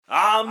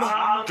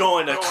I'm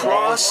going to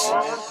cross you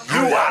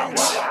out.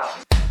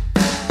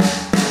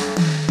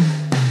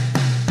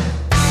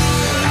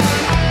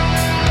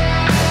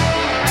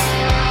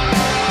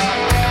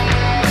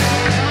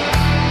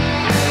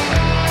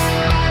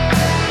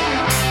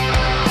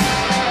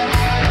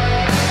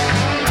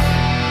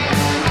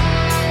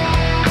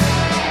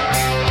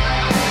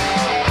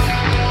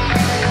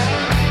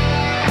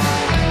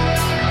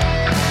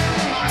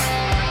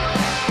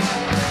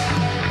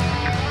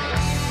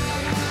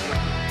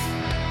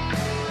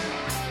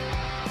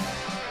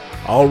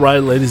 All right,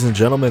 ladies and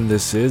gentlemen,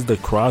 this is the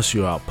Cross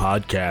You Out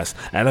podcast.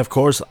 And of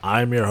course,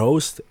 I'm your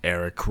host,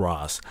 Eric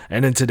Cross.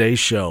 And in today's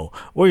show,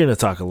 we're going to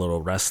talk a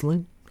little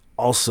wrestling.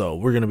 Also,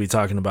 we're going to be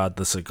talking about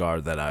the cigar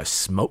that I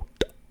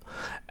smoked.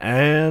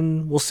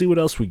 And we'll see what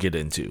else we get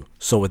into.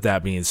 So with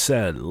that being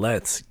said,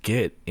 let's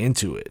get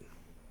into it.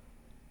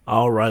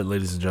 All right,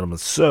 ladies and gentlemen,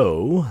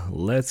 so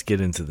let's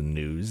get into the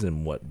news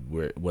and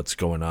what's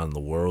going on in the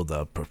world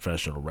of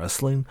professional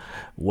wrestling.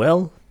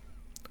 Well,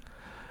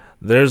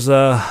 there's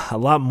a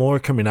lot more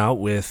coming out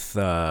with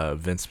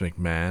Vince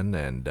McMahon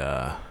and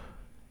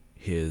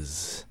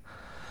his,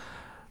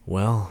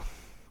 well,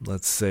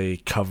 let's say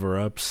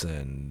cover-ups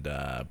and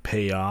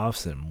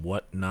payoffs and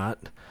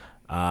whatnot.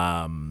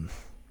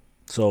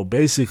 So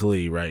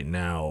basically right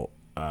now,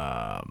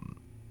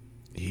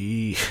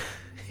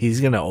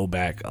 he's going to owe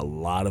back a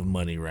lot of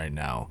money right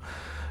now,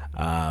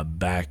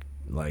 back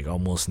like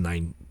almost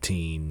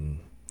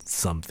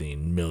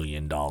 19-something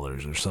million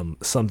dollars or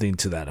something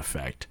to that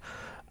effect.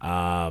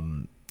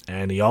 And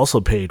he also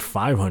paid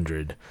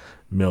 $500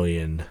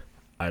 million,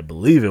 I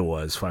believe it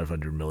was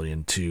 $500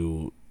 million,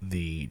 to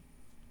the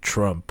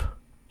Trump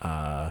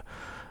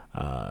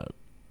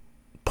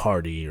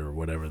party or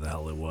whatever the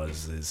hell it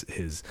was.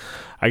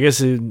 I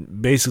guess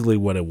basically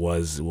what it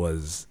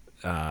was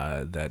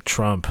that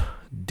Trump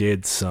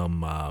did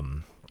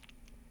some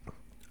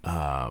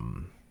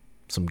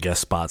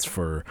guest spots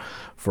for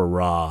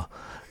Raw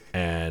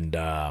and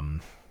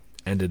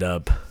ended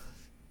up,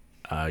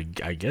 I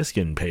guess,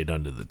 getting paid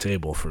under the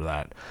table for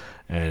that,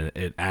 and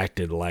it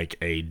acted like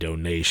a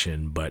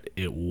donation, but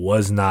it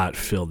was not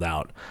filled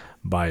out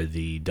by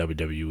the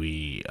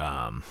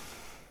WWE,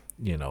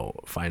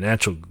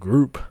 financial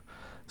group,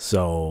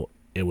 so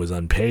it was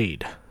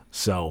unpaid.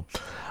 So,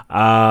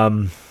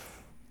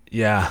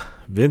 yeah,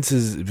 Vince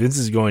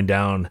is going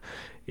down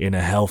in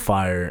a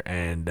hellfire,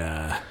 and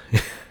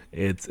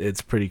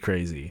it's pretty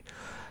crazy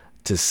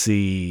to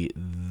see,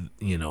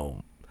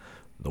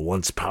 the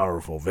once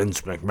powerful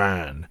Vince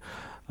McMahon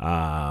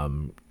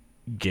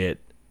get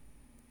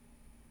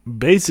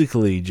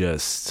basically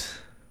just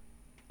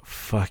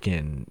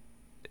fucking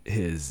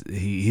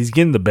he's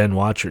getting the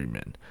Benoit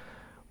treatment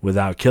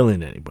without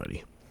killing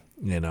anybody,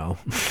 and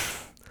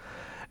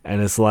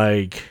it's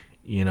like,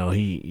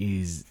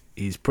 he's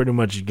pretty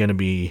much gonna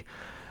be,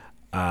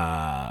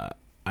 I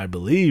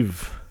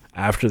believe,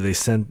 after they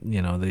sent,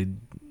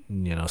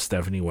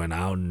 Stephanie went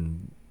out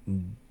and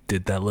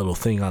did that little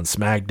thing on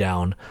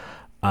SmackDown.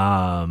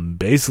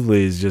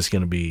 Basically is just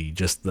going to be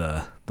just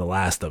the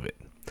last of it.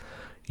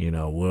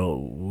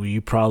 We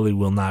probably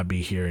will not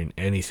be hearing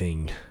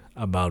anything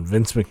about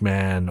Vince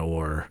McMahon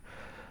or,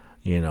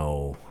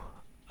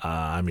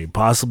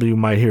 possibly we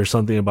might hear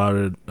something about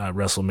it at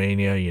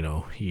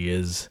WrestleMania. He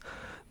is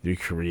the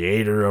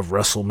creator of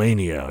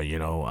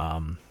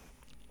WrestleMania,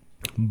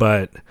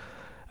 but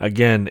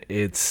again,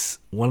 it's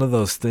one of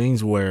those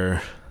things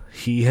where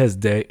he has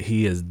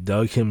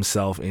dug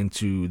himself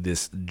into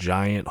this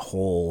giant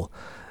hole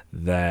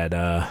that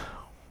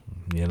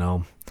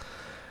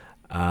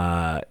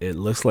it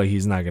looks like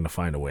he's not going to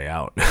find a way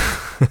out.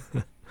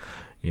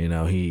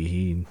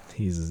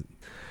 He's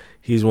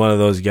one of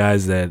those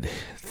guys that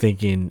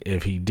thinking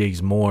if he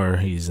digs more,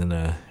 he's going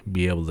to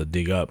be able to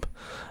dig up.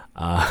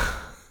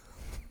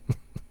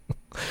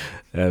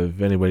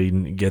 If anybody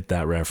didn't get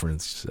that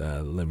reference,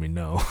 let me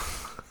know.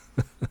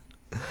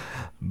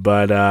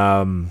 But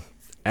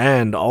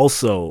and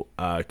also,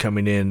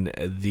 coming in,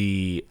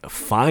 the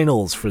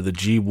finals for the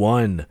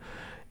G1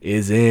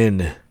 is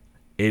in.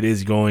 It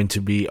is going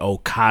to be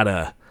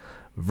Okada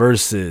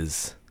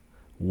versus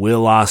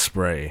Will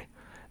Ospreay.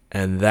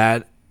 And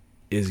that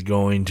is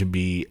going to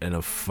be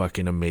a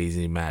fucking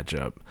amazing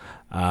matchup.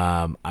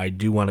 I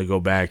do want to go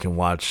back and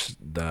watch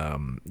the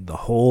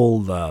whole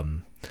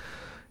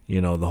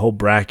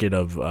bracket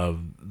of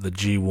the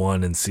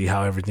G1 and see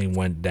how everything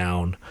went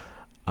down.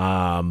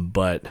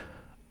 But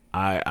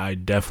I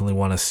definitely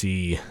want to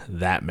see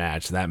that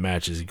match. That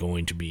match is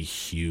going to be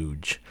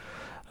huge.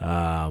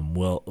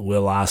 Will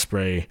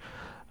Ospreay,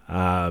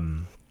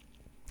 I'm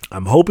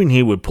hoping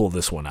he would pull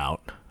this one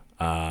out.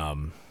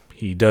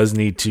 He does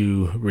need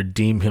to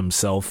redeem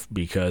himself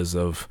because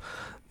of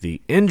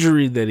the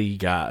injury that he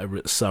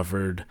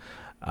suffered.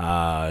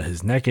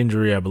 His neck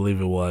injury, I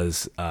believe it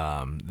was,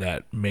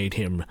 that made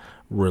him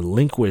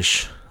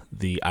relinquish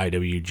the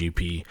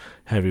IWGP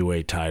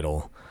Heavyweight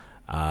title.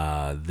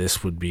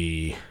 This would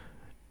be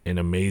an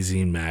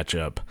amazing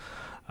matchup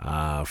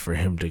for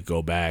him to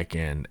go back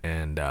and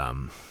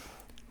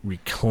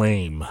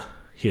reclaim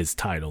his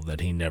title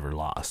that he never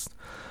lost.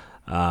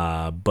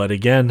 But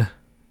again,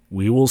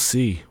 we will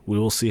see. We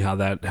will see how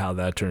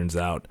that turns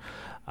out.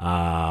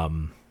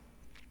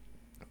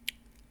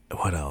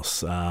 What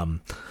else? The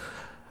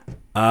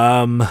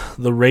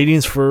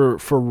ratings for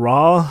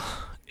Raw,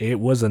 it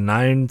was a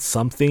 9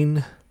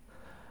 something.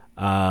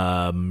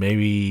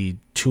 Maybe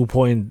 2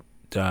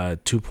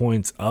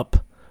 points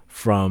up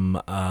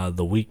from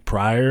the week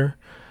prior,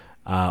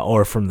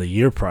 or from the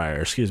year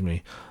prior, excuse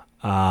me.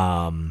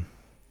 I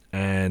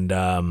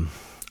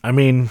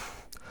mean,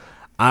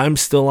 I'm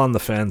still on the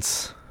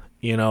fence.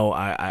 You know,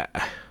 I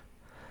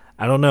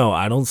don't know.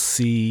 I don't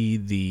see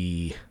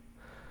the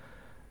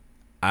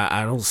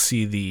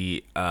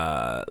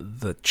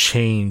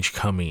change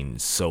coming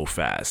so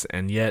fast,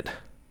 and yet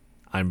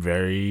I'm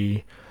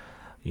very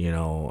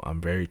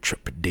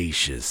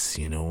trepidatious.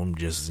 You know, I'm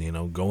just,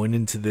 going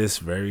into this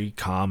very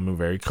calm and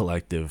very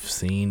collective,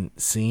 seeing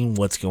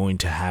what's going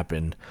to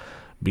happen,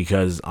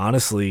 because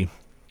honestly,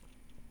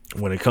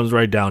 when it comes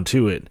right down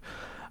to it,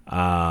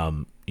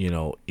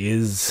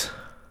 is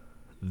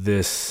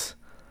this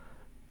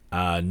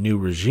new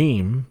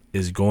regime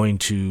is going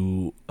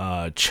to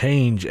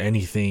change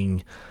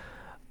anything,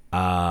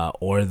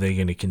 or are they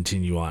going to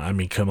continue on? I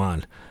mean, come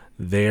on,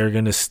 they're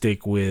going to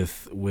stick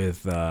with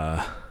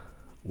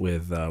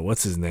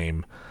what's his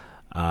name,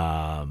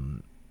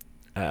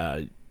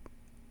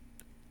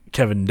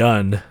 Kevin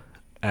Dunn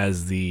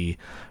as the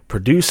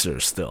producer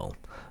still.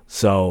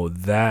 So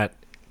that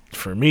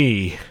for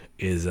me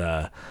is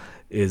a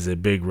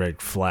big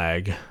red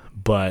flag.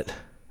 But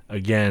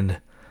again,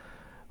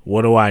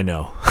 what do I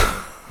know?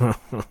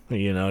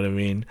 You know what I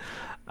mean?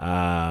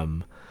 I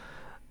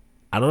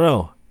don't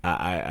know.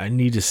 I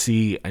need to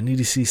see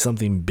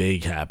something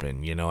big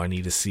happen. I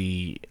need to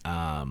see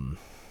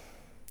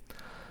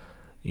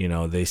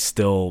they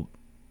still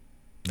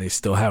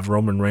have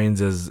Roman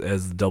Reigns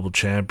as the double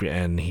champion,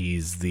 and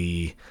he's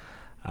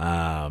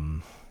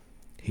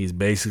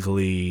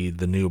basically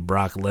the new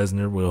Brock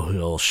Lesnar.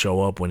 He'll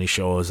show up when he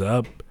shows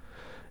up,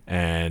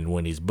 and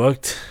when he's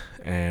booked,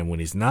 and when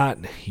he's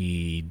not,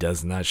 he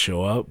does not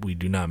show up. We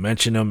do not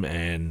mention him,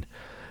 and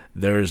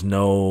there's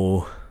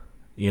no,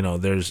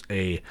 there's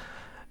a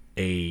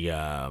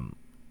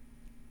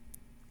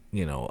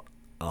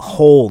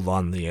hold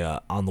on the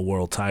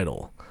world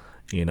title.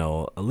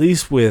 At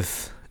least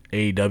with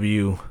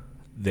AEW,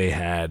 they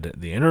had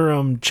the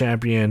interim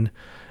champion,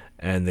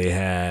 and they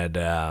had,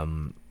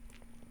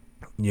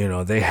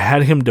 they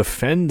had him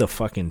defend the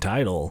fucking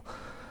title,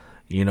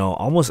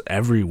 almost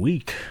every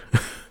week.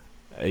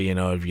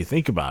 If you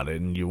think about it,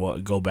 and you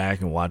go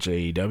back and watch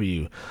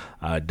AEW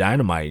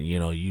Dynamite,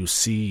 you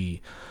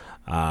see,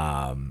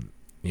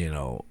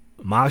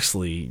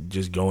 Moxley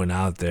just going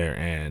out there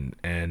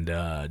and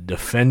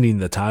defending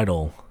the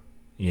title,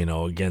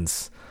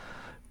 against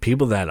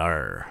people that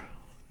are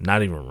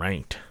not even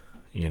ranked,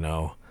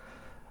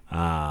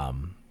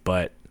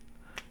 but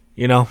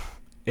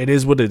it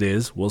is what it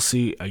is. We'll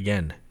see.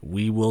 Again,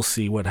 we will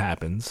see what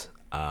happens.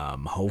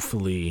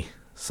 Hopefully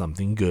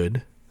something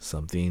good,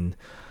 something,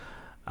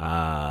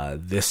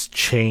 this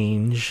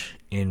change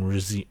in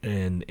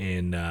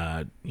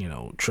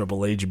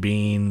Triple H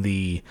being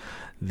the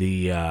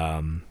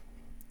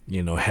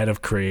head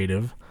of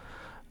creative,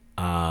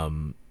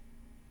 that,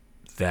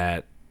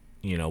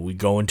 we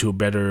go into a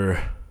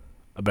better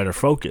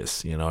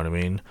focus, you know what I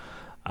mean?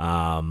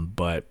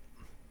 But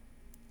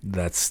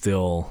that's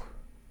still,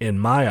 in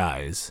my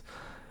eyes,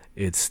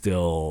 it's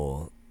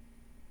still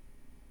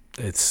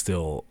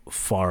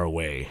far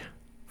away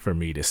for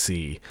me to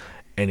see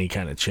any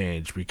kind of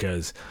change,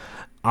 because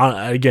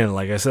again,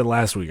 like I said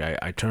last week,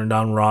 I turned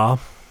on Raw,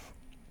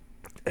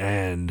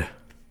 and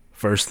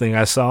first thing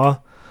I saw,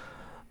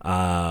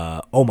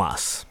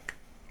 Omos.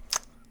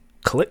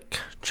 Click,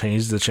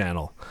 changed the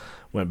channel,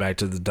 went back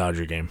to the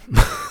Dodger game.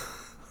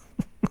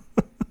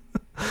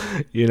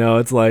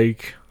 It's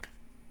like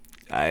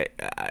I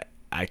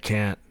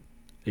can't,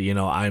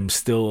 I'm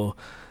still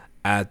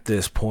at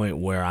this point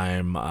where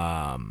I'm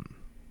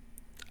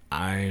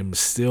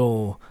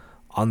still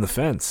on the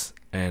fence,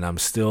 and I'm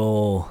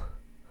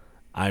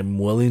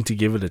willing to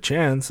give it a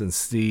chance and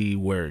see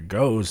where it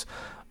goes,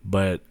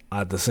 but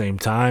at the same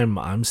time,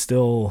 I'm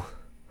still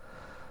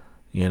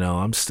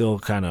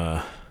kind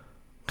of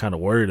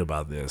worried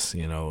about this.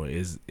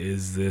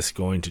 Is this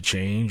going to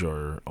change,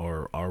 or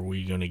are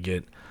we going to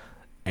get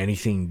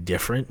anything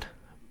different?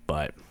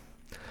 But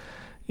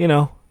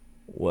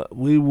what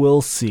we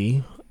will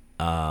see.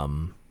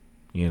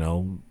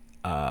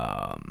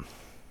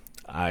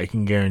 I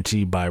can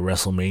guarantee by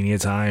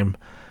WrestleMania time,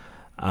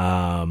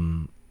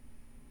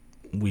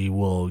 we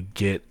will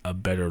get a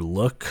better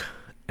look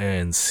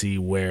and see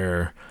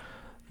where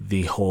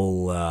the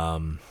whole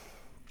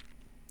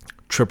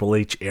Triple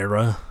H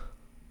era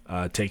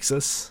takes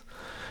us.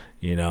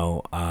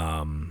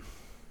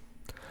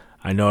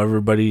 I know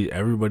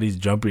everybody's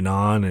jumping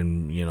on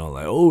and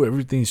like, oh,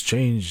 everything's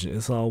changed.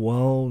 It's all,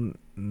 well,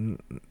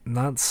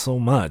 not so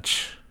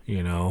much.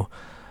 There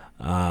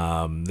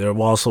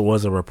also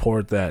was a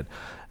report that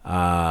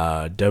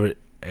a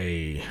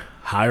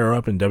higher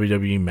up in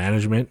WWE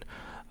management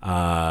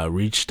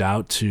reached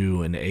out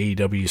to an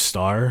AEW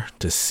star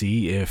to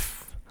see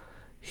if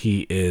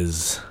he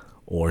is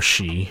or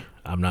she,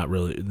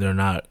 they're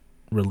not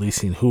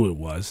releasing who it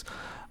was,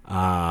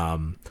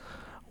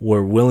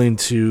 were willing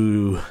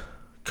to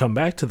come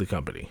back to the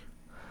company.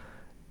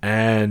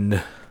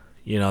 And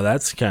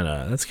that's kind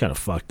of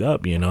fucked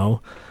up.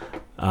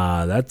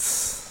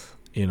 That's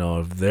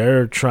if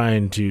they're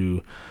trying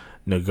to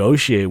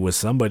negotiate with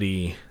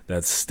somebody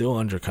that's still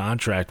under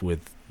contract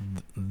with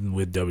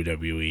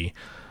WWE,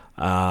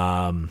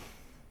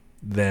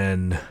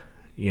 then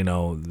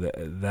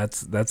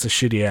that's a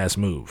shitty ass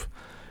move,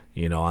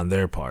 on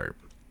their part.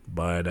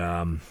 But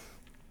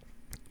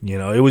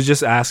it was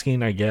just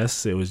asking, I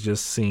guess. It was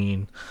just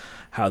seeing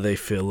how they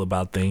feel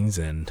about things,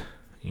 and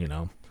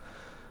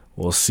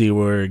we'll see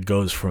where it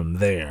goes from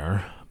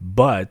there.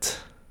 But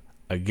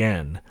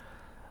again,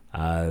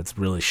 it's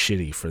really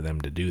shitty for them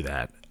to do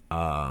that.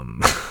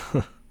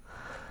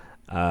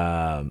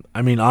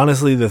 I mean,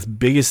 honestly, the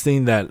biggest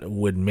thing that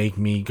would make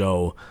me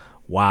go,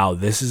 wow,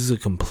 this is a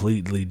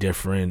completely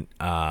different,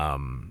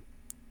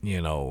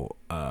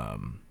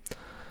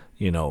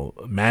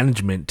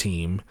 management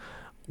team,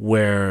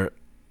 where,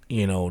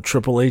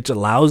 Triple H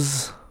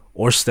allows,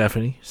 or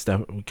Stephanie,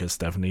 because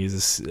Stephanie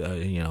is,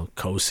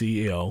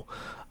 co-CEO,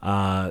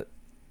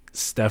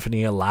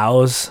 Stephanie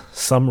allows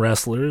some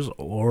wrestlers,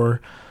 or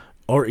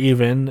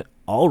even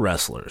all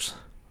wrestlers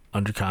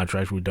under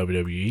contract with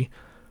WWE,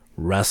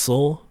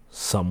 wrestle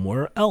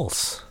somewhere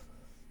else,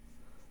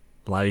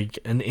 like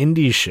an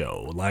indie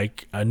show,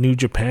 like a New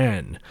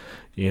Japan.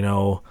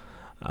 I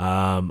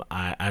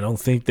don't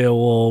think they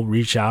will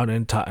reach out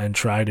and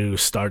try to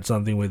start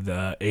something with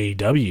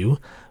AEW,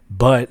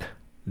 but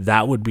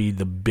that would be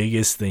the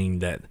biggest thing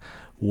that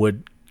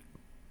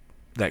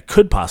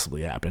could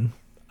possibly happen.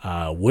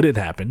 Would it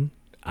happen?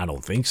 I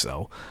don't think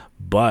so,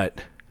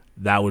 but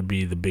that would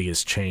be the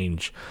biggest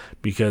change,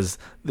 because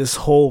this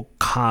whole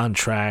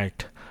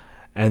contract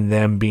and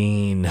them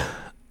being,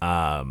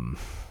 them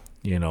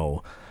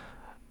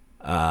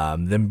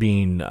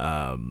being,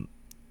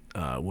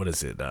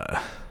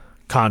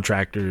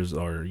 contractors,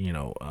 or,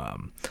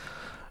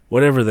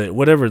 whatever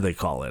they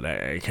call it.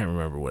 I can't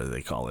remember what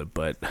they call it,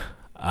 but,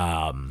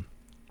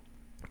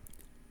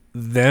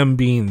 them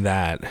being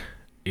that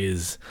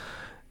is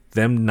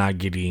them not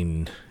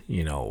getting,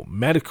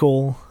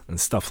 medical and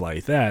stuff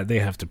like that. They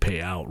have to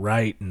pay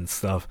outright and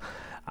stuff.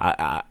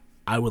 I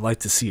would like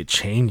to see a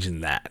change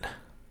in that.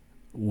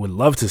 Would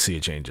love to see a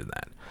change in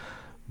that.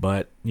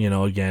 But,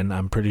 again,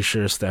 I'm pretty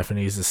sure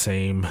Stephanie's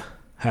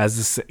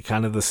has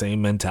kind of the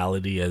same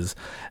mentality as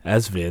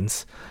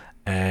Vince.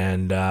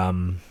 And,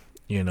 they're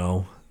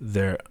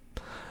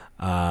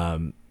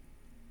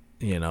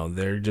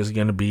just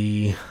going to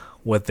be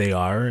what they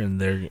are, and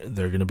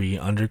they're going to be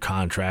under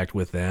contract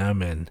with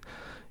them, and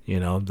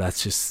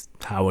that's just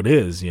how it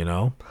is.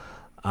 But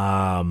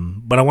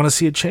I want to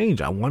see a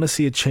change. I want to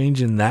see a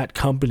change in that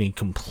company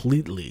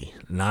completely,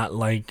 not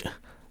like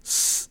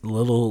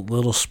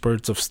little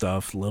spurts of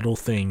stuff, little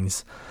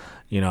things.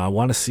 I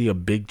want to see a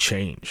big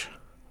change.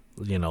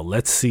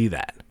 Let's see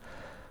that.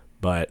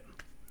 But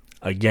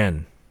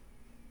again,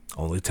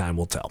 only time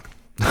will tell.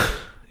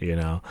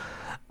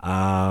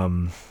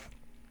 I'm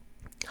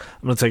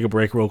going to take a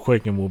break real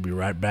quick, and we'll be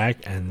right back,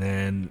 and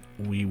then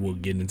we will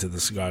get into the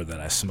cigar that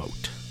I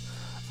smoked.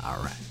 All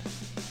right.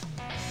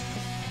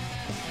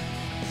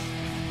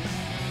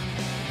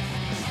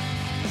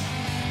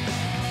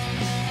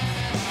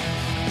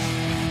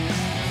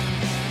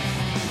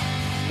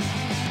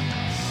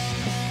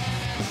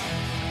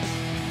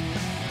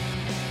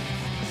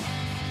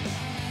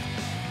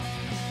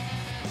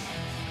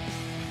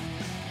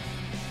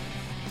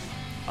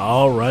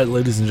 All right,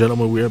 ladies and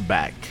gentlemen, we are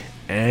back,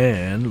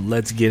 and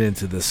let's get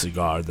into the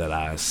cigar that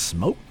I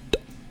smoked.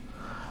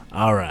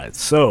 All right,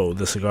 so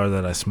the cigar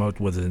that I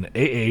smoked was an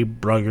AA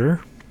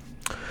Brugger.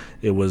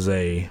 It was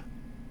a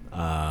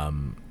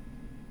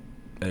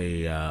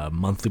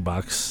monthly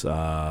box,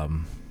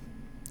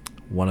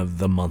 one of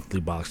the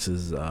monthly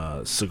boxes,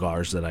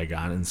 cigars that I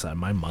got inside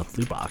my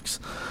monthly box.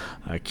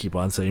 I keep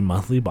on saying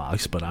monthly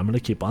box, but I'm going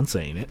to keep on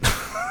saying it.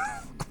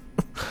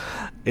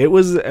 It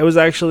was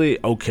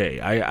actually okay.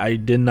 I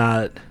don't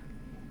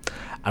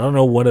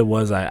know what it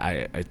was.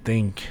 I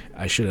think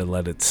I should have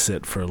let it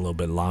sit for a little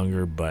bit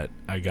longer, but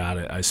I got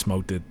it. I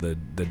smoked it the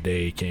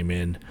day it came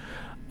in.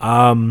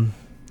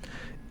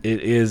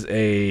 It is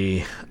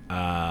a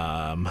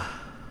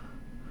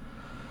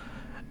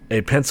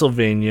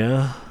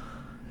Pennsylvania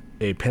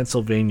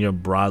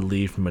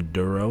broadleaf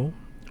Maduro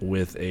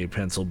with a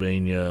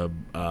Pennsylvania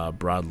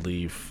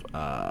broadleaf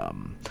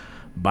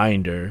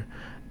binder,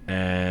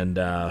 and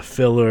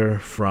filler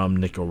from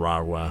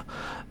Nicaragua,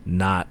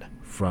 not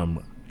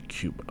from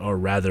Cuba, or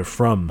rather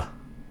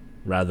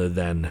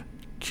than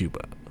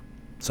Cuba.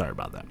 Sorry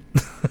about that.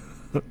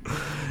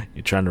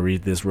 You're trying to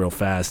read this real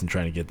fast and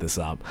trying to get this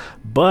up,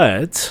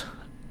 but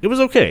it was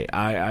okay.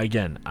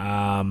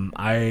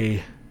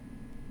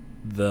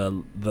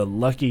 The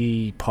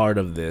lucky part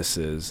of this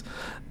is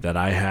that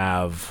I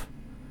have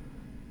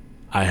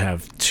I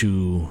have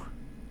two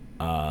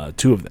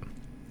of them.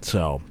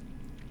 So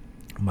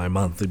my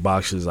monthly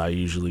boxes, I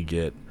usually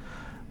get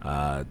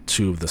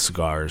two of the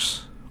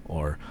cigars,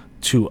 or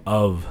two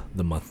of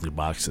the monthly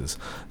boxes.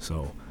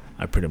 So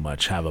I pretty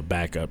much have a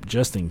backup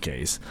just in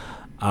case.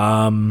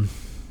 I'll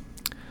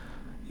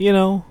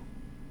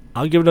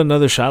give it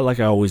another shot like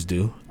I always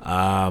do.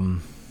 I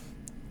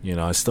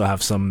still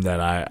have some that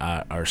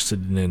I are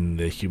sitting in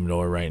the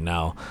humidor right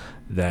now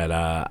that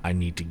I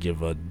need to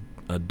give a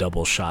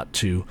double shot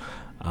to.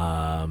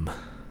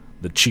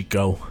 The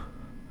Chico,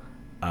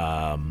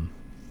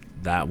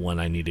 that one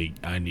I need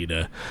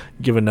to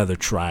give another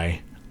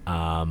try.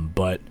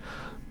 But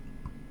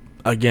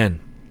again,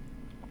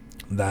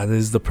 that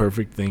is the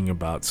perfect thing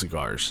about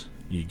cigars.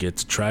 You get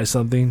to try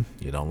something,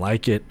 you don't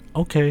like it,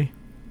 okay,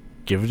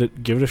 give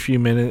it a few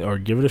minutes, or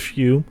give it a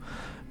few,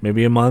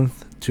 maybe a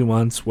month, 2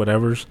 months,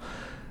 whatever's,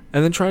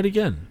 and then try it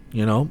again.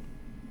 You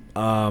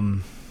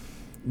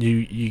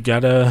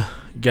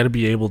gotta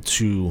be able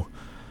to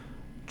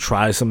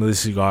try some of these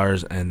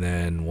cigars, and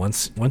then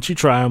once you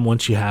try them,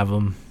 once you have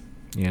them,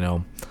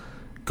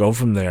 go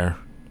from there.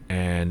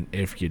 And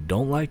if you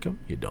don't like them,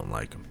 you don't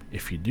like them.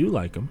 If you do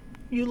like them,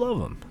 you love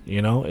them.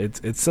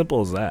 It's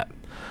simple as that.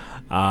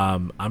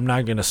 I'm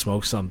not gonna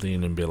smoke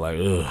something and be like,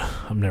 ugh,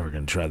 I'm never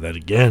gonna try that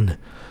again.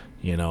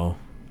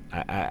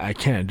 I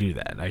can't do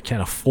that. I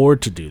can't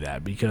afford to do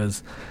that,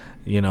 because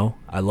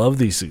I love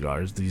these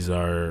cigars. These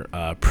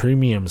are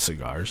premium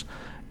cigars,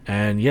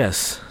 and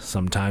yes,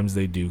 sometimes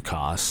they do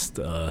cost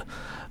a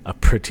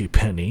pretty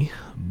penny,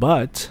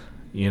 but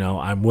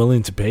I'm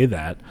willing to pay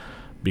that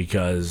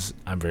because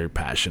I'm very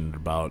passionate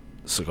about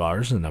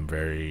cigars, and I'm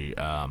very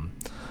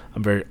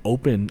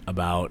open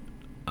about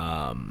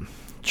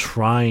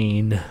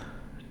trying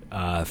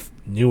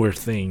newer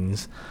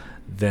things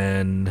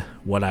than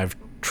what I've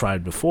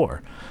tried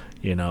before.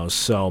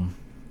 So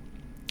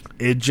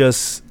it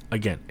just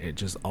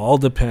all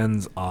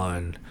depends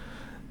on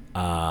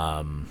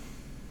how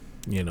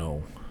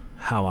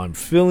I'm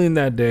feeling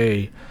that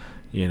day,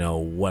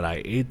 what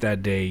I ate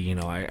that day.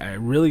 I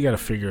really got to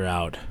figure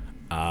out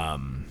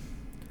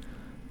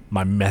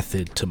my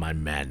method to my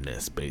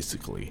madness,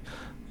 basically.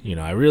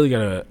 I really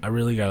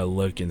gotta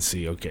look and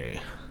see,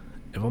 okay,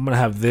 if I'm gonna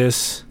have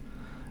this,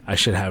 I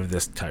should have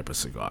this type of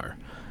cigar.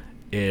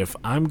 If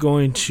I'm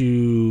going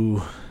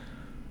to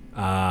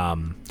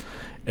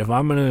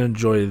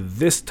enjoy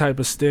this type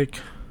of stick,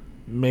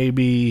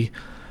 maybe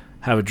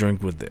have a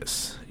drink with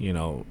this.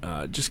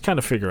 Just kind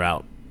of figure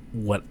out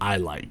what I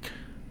like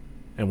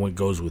and what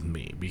goes with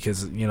me,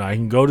 because I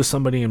can go to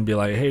somebody and be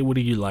like, hey, what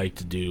do you like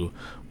to do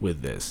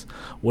with this?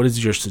 What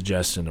is your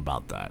suggestion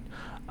about that?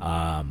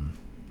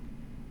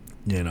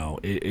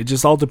 It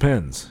just all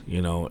depends.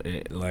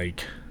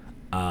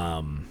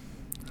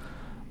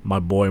 My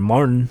boy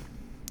Martin,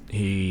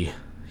 he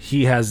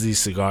has these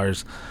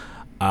cigars,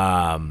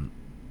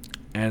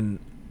 and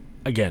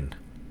again,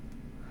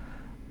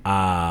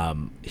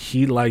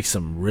 he likes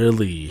them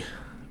really,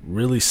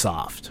 really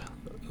soft,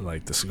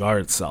 like the cigar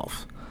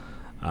itself.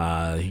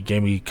 He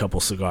gave me a couple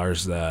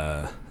cigars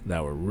that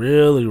were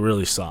really,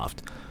 really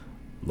soft.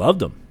 Loved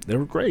them. They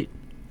were great.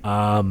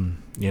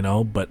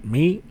 But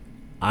me,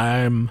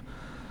 I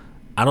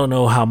don't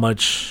know how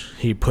much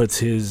he puts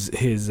his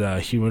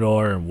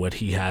humidor and what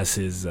he has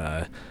his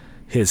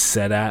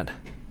set at.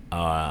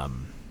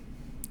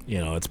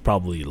 It's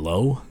probably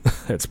low.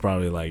 It's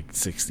probably like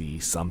 60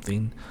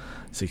 something,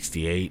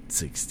 68,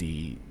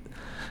 60,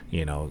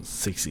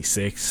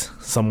 66,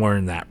 somewhere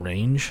in that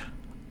range.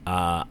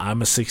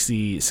 I'm a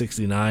 60,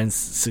 69,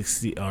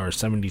 60, or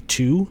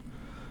 72,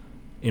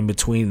 in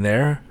between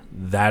there.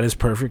 That is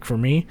perfect for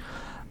me.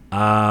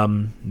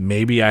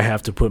 Maybe I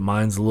have to put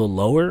mine's a little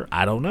lower.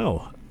 I don't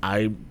know.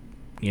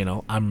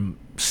 I'm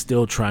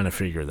still trying to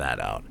figure that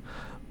out.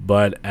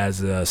 But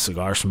as a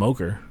cigar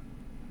smoker,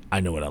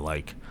 I know what I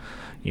like.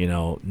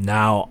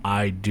 Now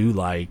I do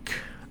like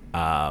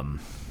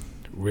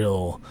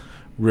real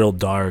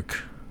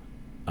dark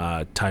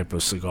type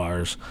of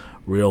cigars,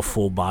 real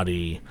full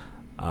body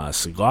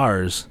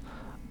cigars,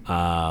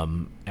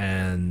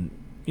 and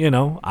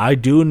I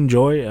do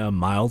enjoy a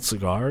mild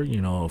cigar,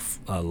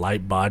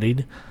 light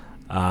bodied,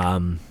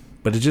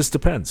 but it just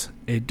depends.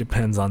 It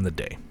depends on the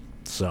day.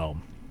 So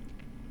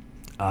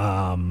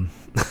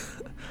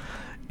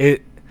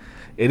it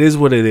is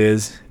what it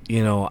is.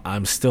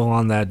 I'm still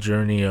on that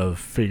journey of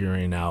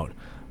figuring out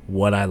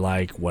what I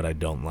like, what I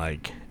don't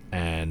like,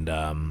 and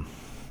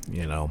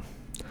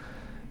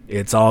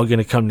it's all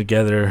gonna come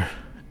together,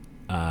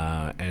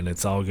 and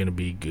it's all gonna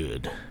be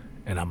good,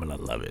 and I'm gonna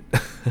love it.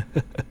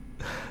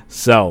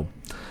 So,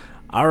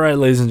 all right,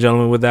 ladies and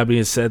gentlemen, with that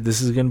being said,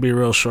 this is gonna be a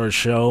real short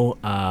show,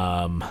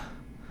 and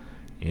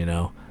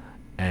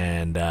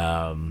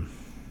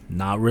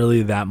not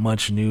really that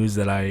much news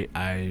that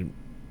I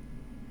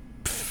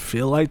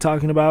feel like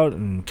talking about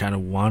and kind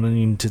of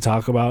wanting to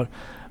talk about.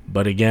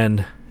 But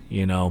again,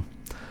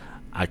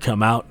 I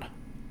come out,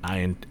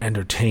 I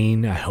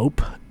entertain, I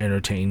hope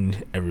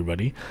entertain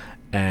everybody,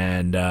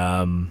 and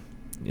I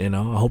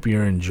hope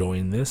you're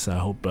enjoying this. I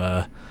hope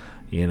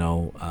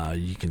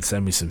You can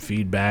send me some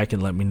feedback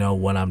and let me know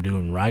what I'm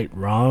doing right,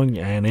 wrong,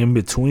 and in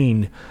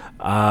between.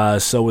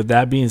 So with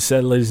that being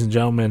said, ladies and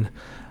gentlemen,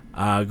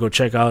 go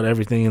check out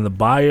everything in the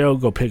bio.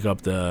 Go pick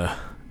up the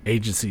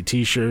agency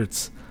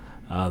t-shirts.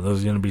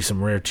 Those are going to be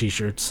some rare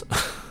t-shirts.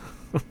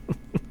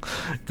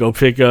 Go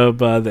pick up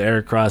the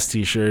Eric Cross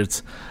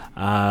t-shirts.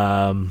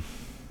 Everything's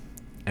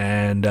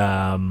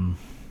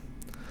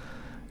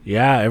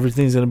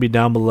going to be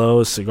down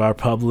below. Cigar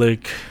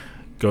Public.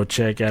 Go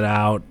check it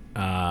out.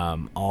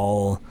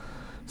 All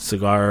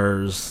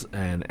cigars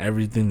and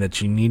everything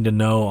that you need to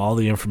know. All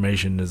the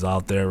information is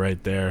out there,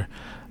 right there.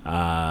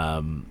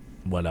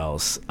 What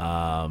else?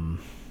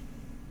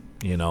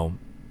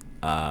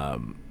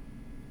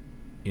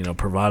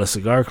 Privada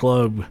Cigar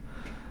Club.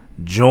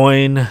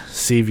 Join.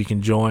 See if you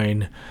can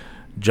join.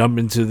 Jump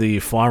into the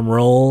Farm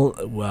Roll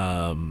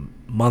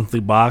monthly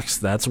box.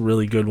 That's a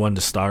really good one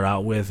to start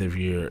out with if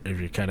you're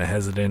kind of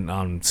hesitant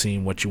on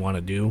seeing what you want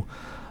to do.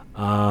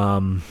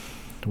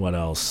 What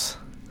else?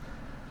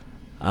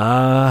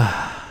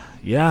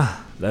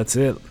 That's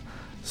it.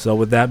 So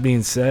with that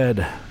being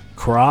said,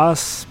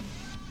 Cross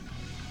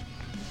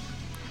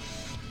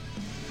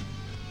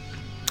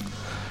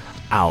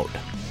out.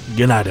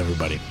 Good night,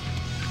 everybody.